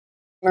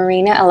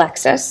Marina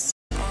Alexis.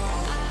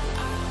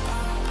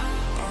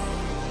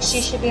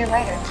 She should be a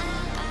writer.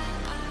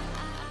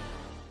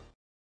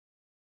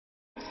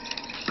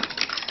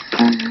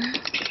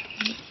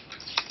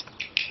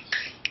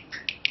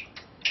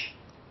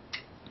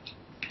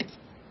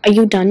 Are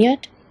you done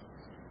yet?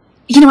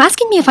 You know,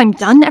 asking me if I'm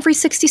done every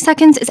 60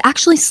 seconds is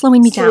actually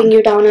slowing me down. Slowing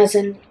you down as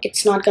in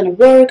it's not gonna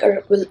work or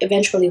it will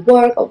eventually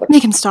work or what?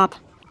 Make him stop.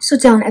 So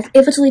Dylan, if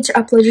it deletes your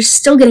upload, you're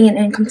still getting an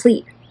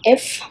incomplete.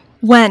 If?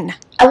 When?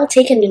 I will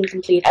take an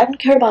incomplete. I don't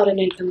care about an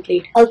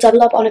incomplete. I'll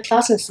double up on a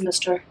class next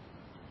semester.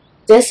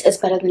 This is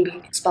better than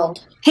being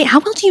expelled. Hey, how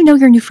well do you know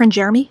your new friend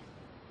Jeremy?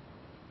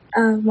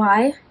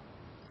 Why?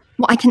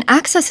 Well, I can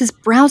access his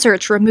browser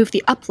to remove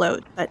the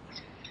upload, but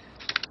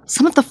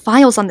some of the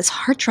files on this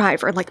hard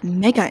drive are like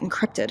mega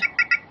encrypted.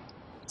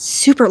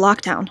 Super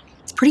lockdown.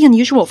 It's pretty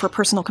unusual for a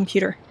personal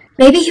computer.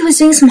 Maybe he was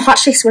doing some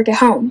hotshakes work at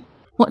home.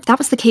 Well, if that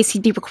was the case,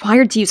 he'd be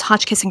required to use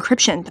Hotchkiss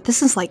encryption, but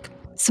this is like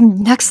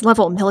some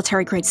next-level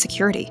military-grade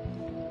security.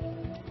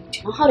 Do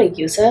you know how to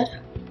use it?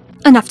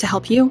 Enough to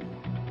help you.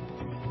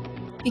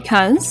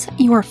 Because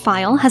your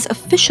file has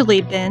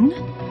officially been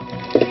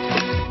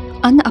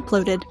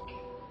unuploaded.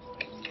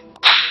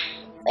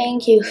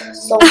 Thank you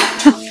so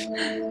much.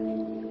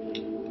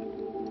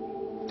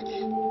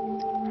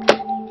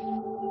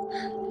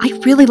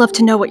 I'd really love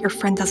to know what your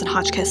friend does at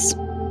Hotchkiss.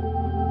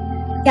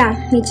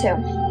 Yeah, me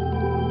too.